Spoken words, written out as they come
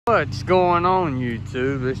What's going on,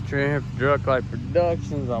 YouTube? It's Tramp Truck Life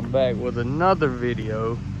Productions. I'm back with another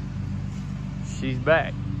video. She's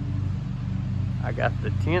back. I got the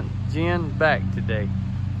 10th gen back today.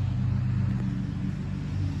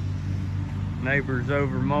 Neighbors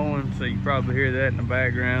over mowing, so you probably hear that in the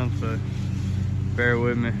background, so bear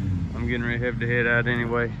with me. I'm getting ready to have to head out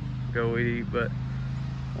anyway, go eat, but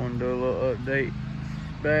I want to do a little update.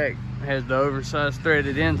 Back, has the oversized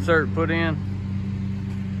threaded insert put in,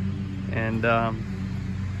 and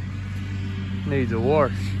needs a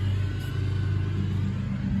wash.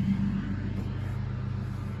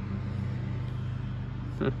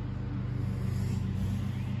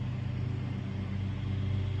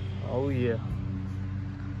 Oh yeah,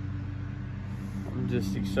 I'm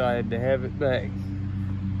just excited to have it back.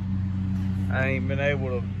 I ain't been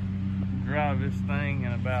able to drive this thing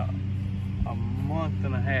in about a month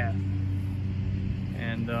and a half,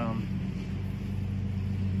 and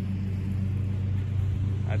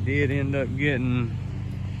I did end up getting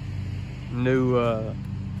new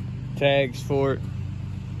tags for it,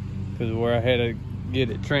 because where I had to get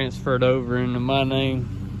it transferred over into my name,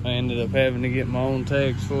 I ended up having to get my own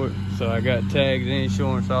tags for it. So I got tags,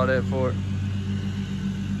 insurance, all that for it.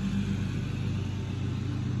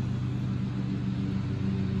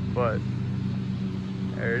 But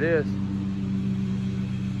there it is.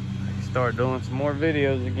 I can start doing some more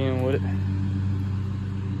videos again with it.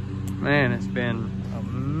 Man, it's been a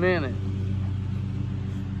minute.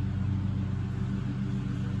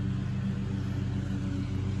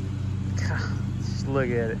 God, just look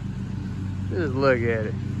at it. Just look at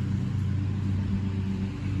it.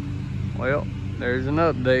 Well, there's an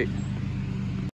update.